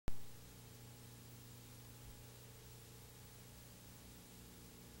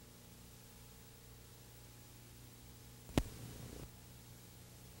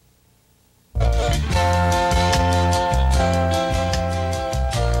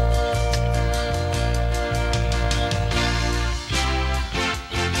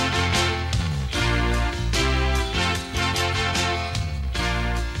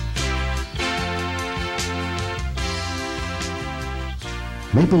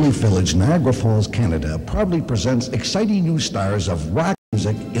Maple Leaf Village, Niagara Falls, Canada proudly presents exciting new stars of rock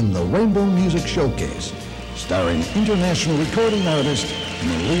music in the Rainbow Music Showcase, starring international recording artist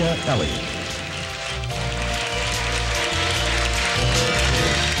Malia Elliott.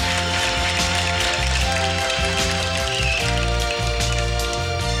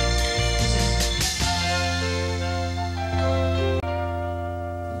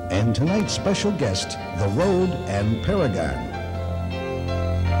 And tonight's special guest, The Road and Paragon.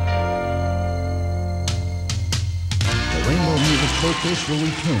 The Rainbow Music Showcase will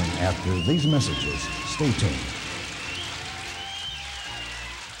return after these messages. Stay tuned.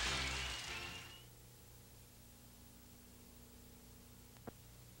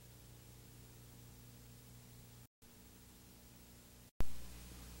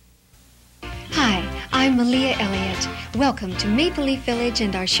 Hi, I'm Malia Elliott. Welcome to Maple Leaf Village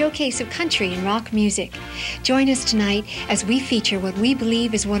and our showcase of country and rock music. Join us tonight as we feature what we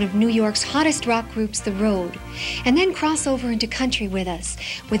believe is one of New York's hottest rock groups, The Road, and then cross over into country with us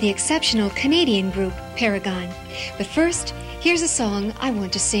with the exceptional Canadian group, Paragon. But first, here's a song I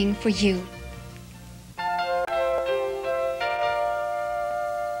want to sing for you.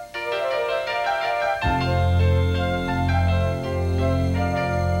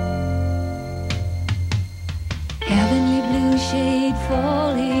 Heavenly blue shade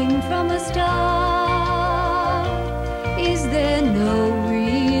falling from a star. Is there no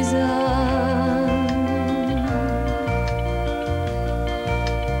reason?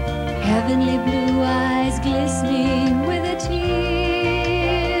 Heavenly blue eyes glistening with a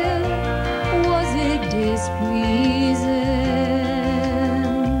tear. Was it displeasing?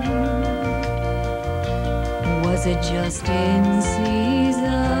 Was it just in season?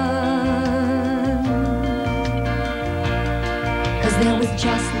 There was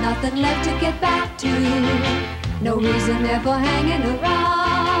just nothing left to get back to. No reason there for hanging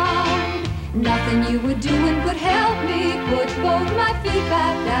around. Nothing you were doing could help me put both my feet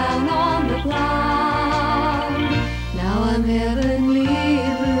back down on the ground. Now I'm heavenly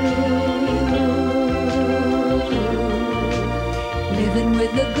blue, living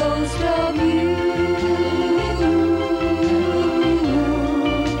with the ghost of you,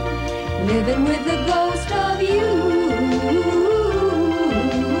 living with the ghost of you.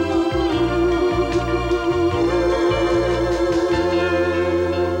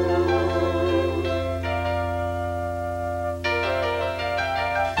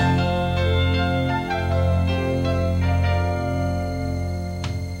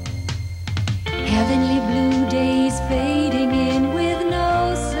 Heavenly blue days fading in with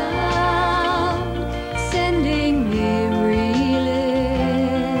no sound, sending me reeling.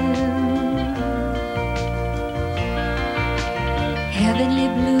 Heavenly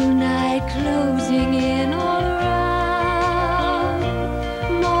blue night closing in all around,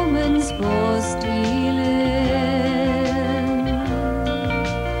 moments for stealing.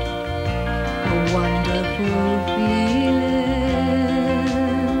 A wonderful feeling.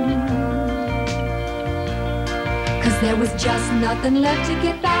 There was just nothing left to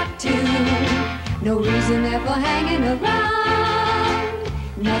get back to. No reason there for hanging around.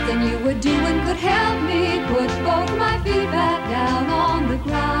 Nothing you were doing could help me put both my feet back down on the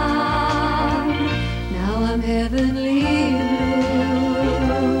ground. Now I'm heavenly blue,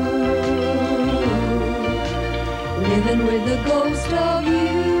 living with the ghost of you,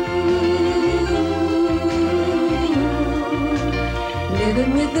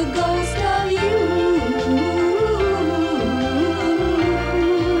 living with the ghost of you.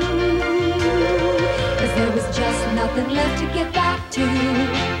 Nothing left to get back to.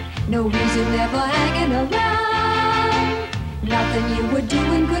 No reason there for hanging around. Nothing you were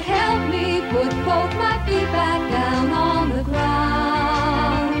doing could help me put both my feet back down on the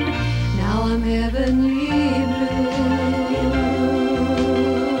ground. Now I'm heavenly blue,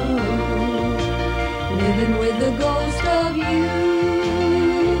 living with the ghost of you,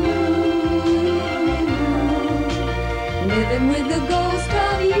 living with the ghost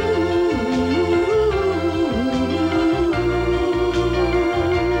of you.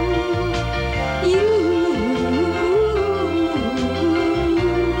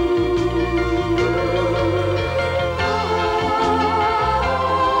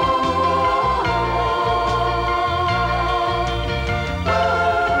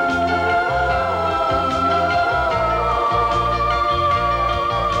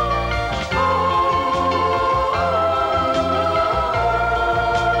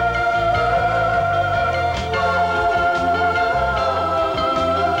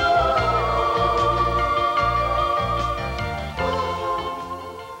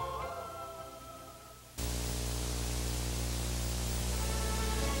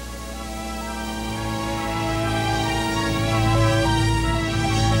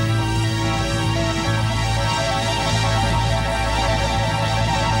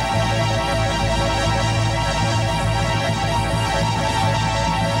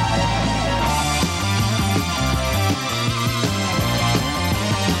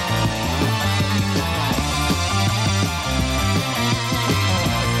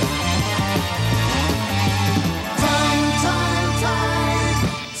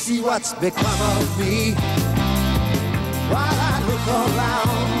 see what's become of me. While I look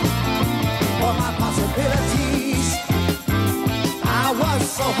around for my possibilities, I was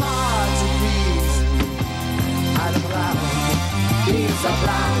so hard to please. I look around, leaves are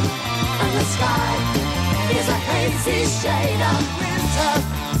brown, and the sky is a hazy shade of winter.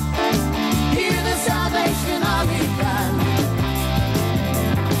 Hear the Salvation Army band.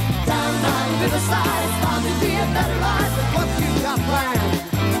 Down by the riverside, bound to be a better life than what you got planned.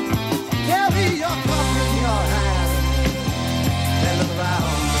 Carry your cup in your hand and look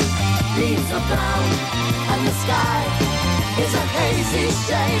around. Leaves are brown and the sky is a hazy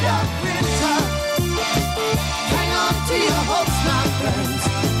shade of winter. Hang on to your hopes, my friends.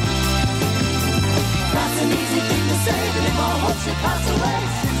 That's an easy thing to say, but if all hopes should pass away,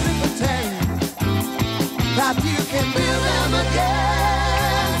 simply pretend that you can build them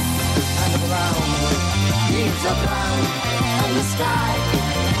again. And look around, leaves are brown and the sky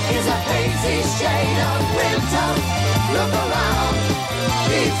is a hazy shade of winter. Look around,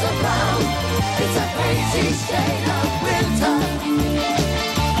 leaves are brown, it's a hazy shade of winter.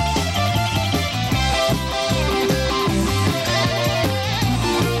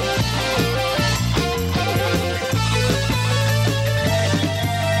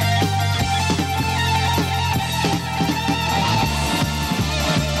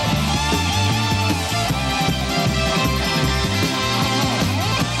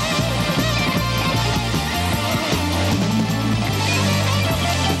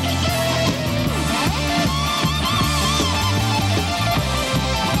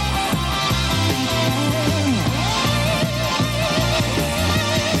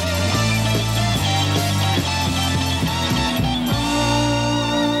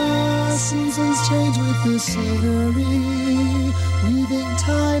 Change with the scenery, weaving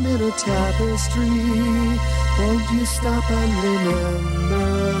time in a tapestry. Won't you stop and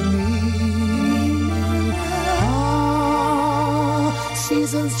remember me? Ah,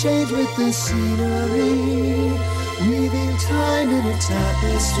 seasons change with the scenery, weaving time in a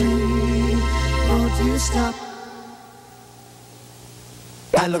tapestry. Won't you stop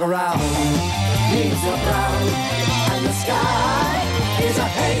and look around? Leaves are brown and the sky is a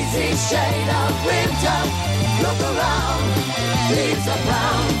hazy shade of winter. Look around, leaves are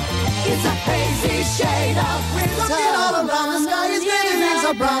brown. It's a hazy shade of winter. Looking all around, the sky is green, leaves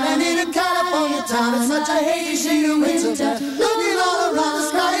are brown. And in a California town, it's such a hazy shade of winter. Looking all around, the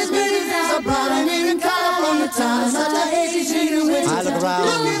sky is green, leaves are brown. And in a California town, it's such a hazy shade of winter. I look around,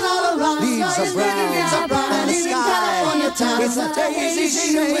 looking all around, leaves are brown. And in a California town, it's such a hazy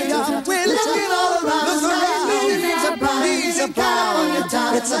shade of winter. Looking all around, the sky is green, leaves are brown. Leaves are brown.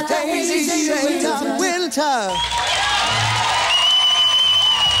 It's a hazy shade of winter.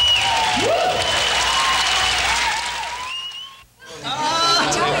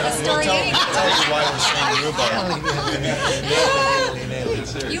 Tell me the story.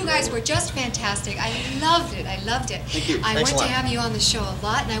 You guys were just fantastic. I loved it. I loved it. Thank you. I Thanks want a to lot. have you on the show a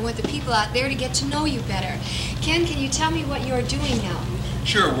lot, and I want the people out there to get to know you better. Ken, can you tell me what you're doing now?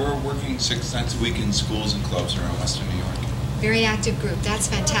 Sure, we're working 6 nights a week in schools and clubs around Western New York. Very active group. That's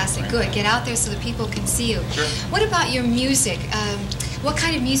fantastic. Good. Get out there so the people can see you. Sure. What about your music? What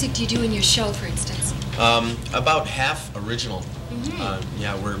kind of music do you do in your show, for instance? About half original.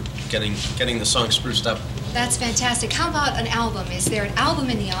 Yeah, we're getting the song spruced up. That's fantastic. How about an album? Is there an album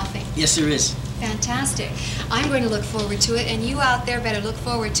in the offing? Yes, there is. Fantastic. I'm going to look forward to it, and you out there better look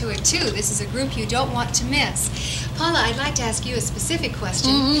forward to it too. This is a group you don't want to miss. Paula, I'd like to ask you a specific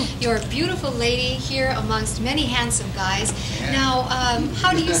question. You're a beautiful lady here amongst many handsome guys. Now,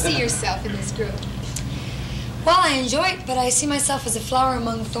 how do you see yourself in this group? Well, I enjoy it, but I see myself as a flower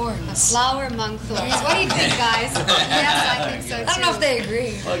among thorns. A flower among thorns. What do you think, guys? Yes, I think so too. I don't know if they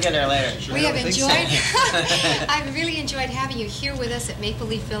agree. We'll get her later. We have enjoyed, I've really enjoyed having you here with us at Maple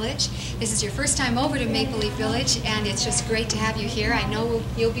Leaf Village. This is your first time over to Maple Leaf Village, and it's just great to have you here. I know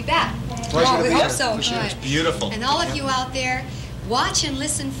you'll be back. Well, we hope so. Good. Beautiful. And all of you out there, watch and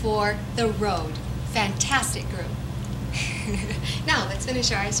listen for The Road. Fantastic group. Now, let's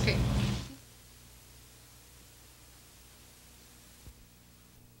finish our ice cream.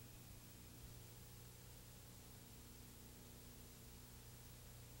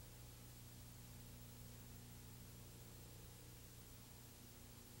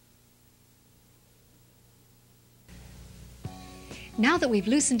 Now that we've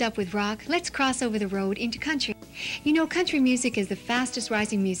loosened up with rock, let's cross over the road into country. You know, country music is the fastest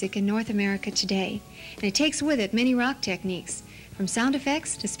rising music in North America today, and it takes with it many rock techniques, from sound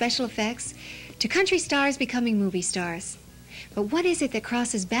effects to special effects to country stars becoming movie stars. But what is it that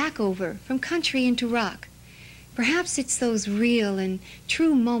crosses back over from country into rock? Perhaps it's those real and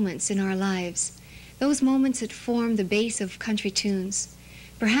true moments in our lives, those moments that form the base of country tunes.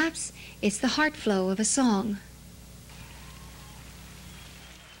 Perhaps it's the heart flow of a song.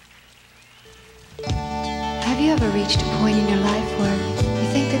 Have you ever reached a point in your life where you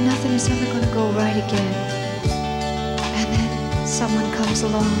think that nothing is ever going to go right again? And then someone comes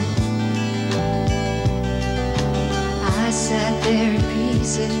along. I sat there in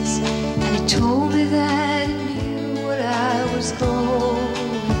pieces, and it told me that it knew what I was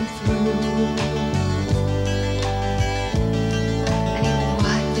going through. And it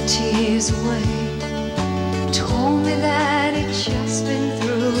wiped the tears away, told me that it just been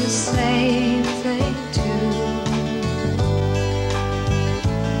through the same thing too.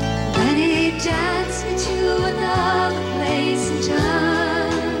 Then he danced me to another place and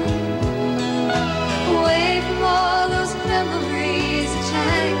time, away from all those memories that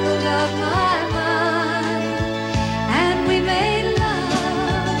tangled up my mind. And we made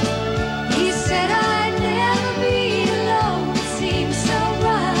love. He said I'd never be alone. It seemed so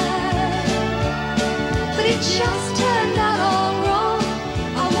right, but it just turned out all wrong.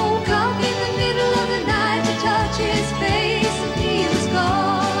 I woke up in the middle of the night to touch his face, and he was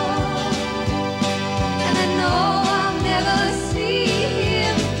gone. And I know I'll never see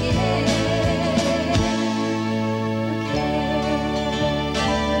him again.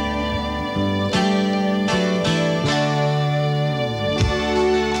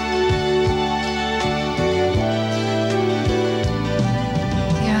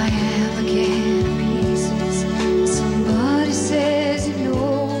 Here I am again in pieces. Somebody says he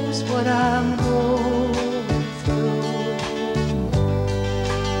knows what I'm going through.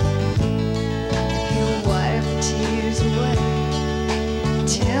 He'll wipe the tears away,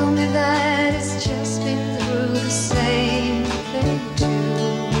 tell me that it's just been through the same thing too.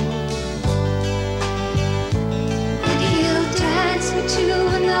 And he'll dance me to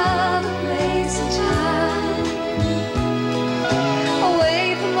another place and time,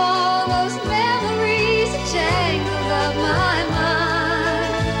 away from all those memories that tangled up my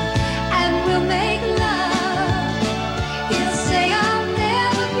mind. And we'll make love. He'll say I'll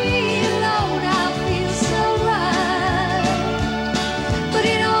never be alone. I'll feel so right, but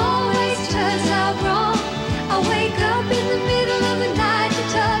it always turns out wrong. I wake up in the middle of the night to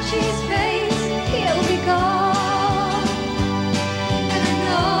touch his face. He'll be gone, and I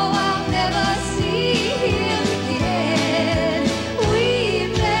know I'll never see him again. We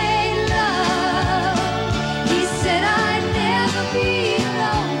made love. He said I'd never be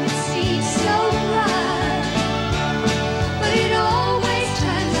alone. It seemed so right, but it always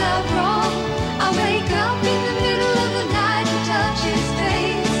turns out wrong. I wake up in the middle of the night to touch his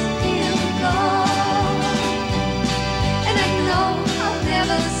face. He'll be gone, and I know I'll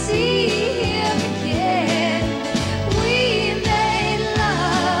never see him again. We made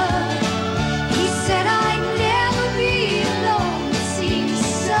love. He said I'd never be alone. It seemed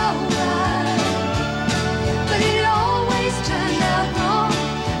so right, but it always turned out wrong.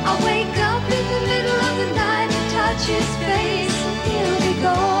 I wake up in the middle of the night to touch his face, and he'll be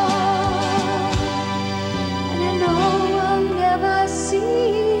gone. And I know I'll never see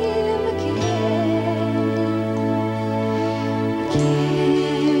him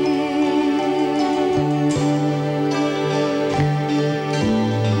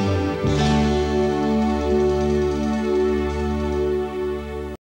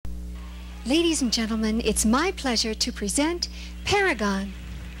Ladies and gentlemen, it's my pleasure to present Paragon.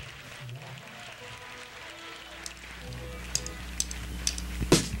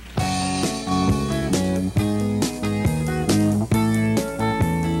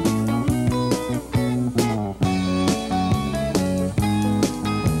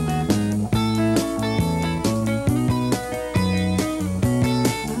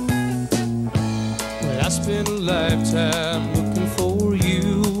 I spent a lifetime looking for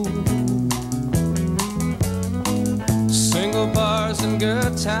you. Single bars and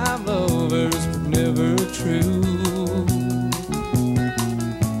good time lovers, but never true.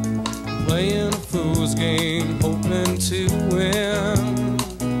 Playing a fool's game, hoping to win,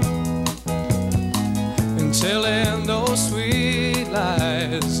 and telling those sweet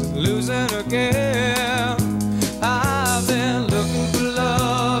lies, losing again. I've been looking for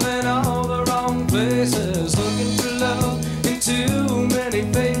love in all the wrong places, looking for love in too many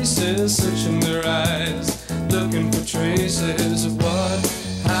faces, searching their eyes, looking for traces of what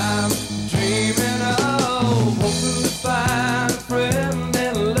I'm dreaming of, hoping to find a friend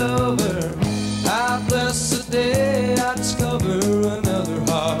and a lover. I bless the day I discovered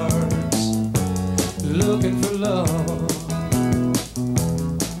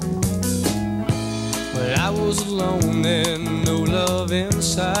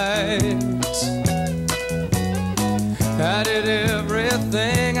sights. I did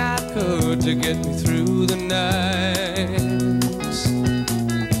everything I could to get me through the nights.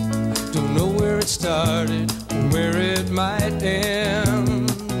 Don't know where it started or where it might end.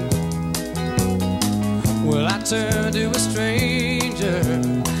 Well, I turned to a stranger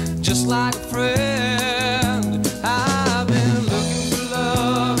just like a friend. I've been looking for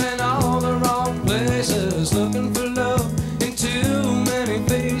love in all the wrong places, looking for love in too many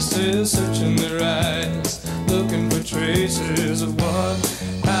faces, searching their eyes, looking for traces of what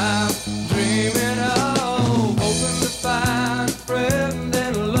I'm dreaming of, hoping to find a friend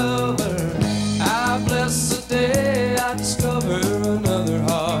and a lover. I bless the day I discover another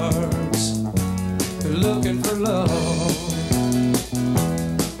heart's looking for love.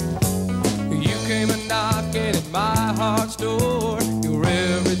 You came a knocking at my heart's door. You're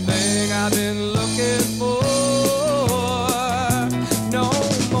everything I've been looking for. No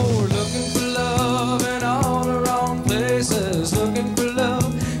more looking for love in all the wrong places, looking for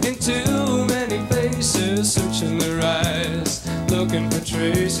love in too many faces, searching their eyes, looking for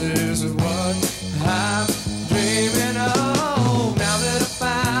traces of what I'm dreaming of. Now that I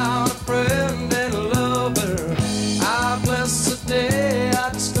found a friend and a lover, I bless the day I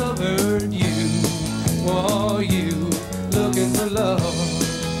discovered you. Oh, you looking for love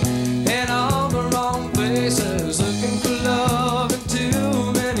in all the wrong places, looking for love in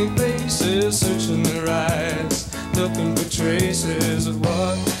too many faces, searching their eyes, looking for traces of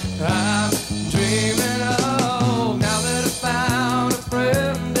what I'm dreaming of. Now that I found a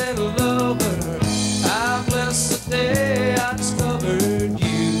friend and a lover, I bless the day I discovered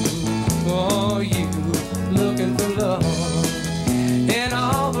you. Oh, you looking for love in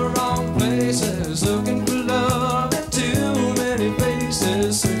all the wrong places, looking for love in too many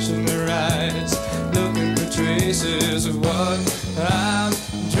faces, searching their eyes, looking for traces of what I'm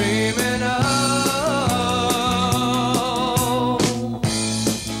dreaming of.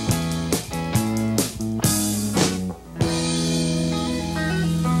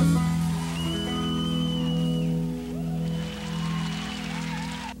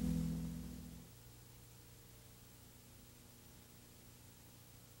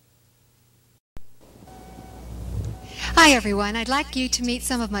 Hi everyone, I'd like you to meet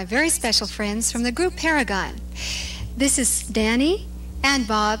some of my very special friends from the group Paragon. This is Danny and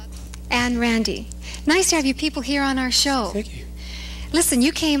Bob and Randy. Nice to have you people here on our show. Thank you. Listen,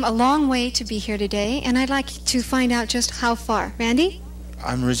 you came a long way to be here today, and I'd like to find out just how far. Randy?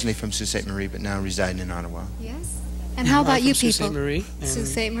 I'm originally from Sault Ste. Marie, but now residing in Ottawa. Yes. And how about you people? Sault Ste. Marie. Sault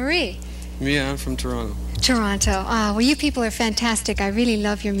Ste. Marie. Yeah, I'm from Toronto. Toronto. Ah, well, you people are fantastic. I really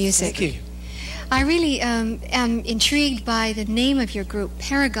love your music. Thank you. I really am intrigued by the name of your group,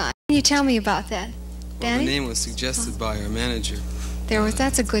 Paragon. Can you tell me about that? Well, Danny? the name was suggested by our manager.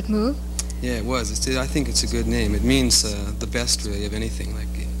 That's a good move. Yeah, it was. I think it's a good name. It means the best, really, of anything, like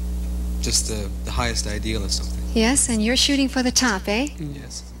just the highest ideal of something. Yes, and you're shooting for the top, eh?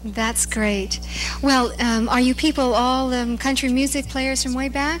 Yes. That's great. Well, are you people all country music players from way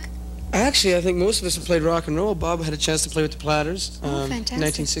back? Actually, I think most of us have played rock and roll. Bob had a chance to play with the Platters. Oh, fantastic.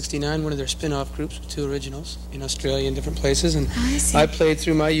 1969, one of their spin-off groups with two originals in Australia and different places. And I see. I played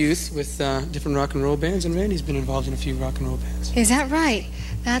through my youth with different rock and roll bands, and Randy's been involved in a few rock and roll bands. Is that right?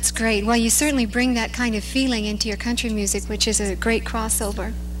 That's great. Well, you certainly bring that kind of feeling into your country music, which is a great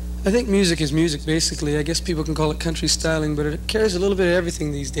crossover. I think music is music, basically. I guess people can call it country styling, but it carries a little bit of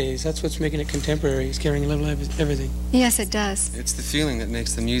everything these days. That's what's making it contemporary. It's carrying a little of everything. Yes, it does. It's the feeling that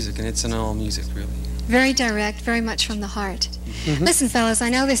makes the music, and it's in all music, really. Very direct, very much from the heart. Mm-hmm. Listen, fellas, I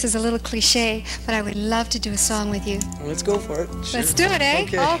know this is a little cliche, but I would love to do a song with you. Well, let's go for it. Sure. Let's do it, eh?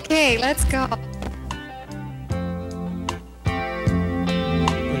 Okay, let's go.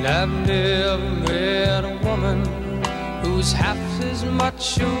 Well, I've never met a woman who's half as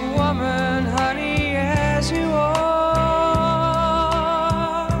much a woman, honey, as you are.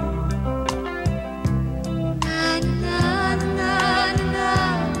 Na, na, na, na,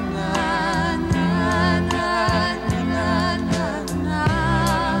 na, na, na, na, na.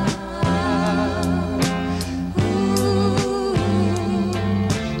 Ooh.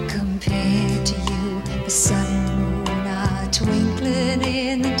 Compared to you, the sun and moon are twinkling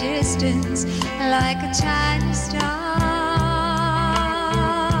in the distance like a tiny star.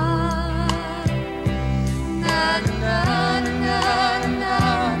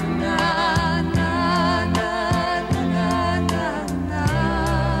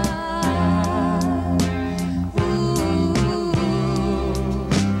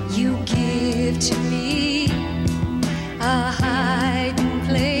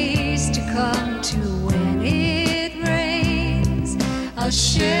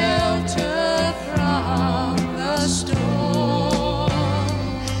 shelter from the storm,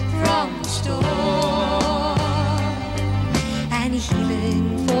 and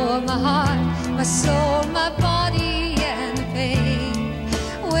healing for my heart, my soul, my body, and pain.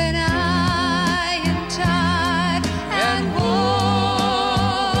 When I am tired and worn,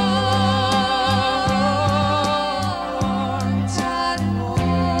 tired and worn.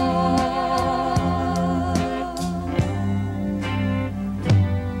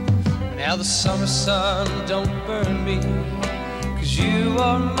 Now the summer sun don't burn me, 'cause you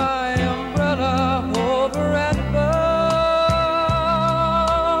are my umbrella over and above.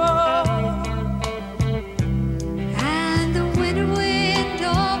 And the winter wind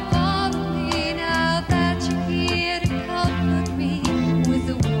don't bother me now that you're here to comfort me with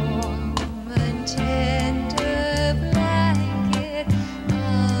the warm and tender blanket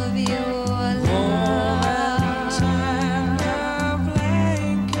of your love.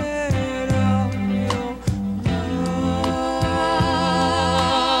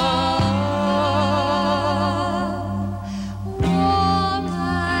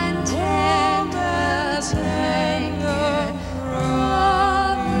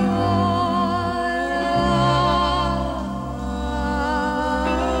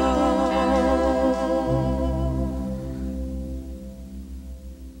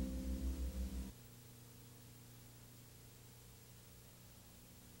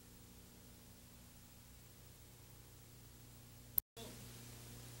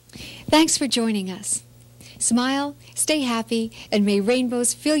 Thanks for joining us. Smile, stay happy, and may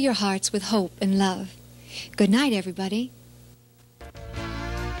rainbows fill your hearts with hope and love. Good night, everybody.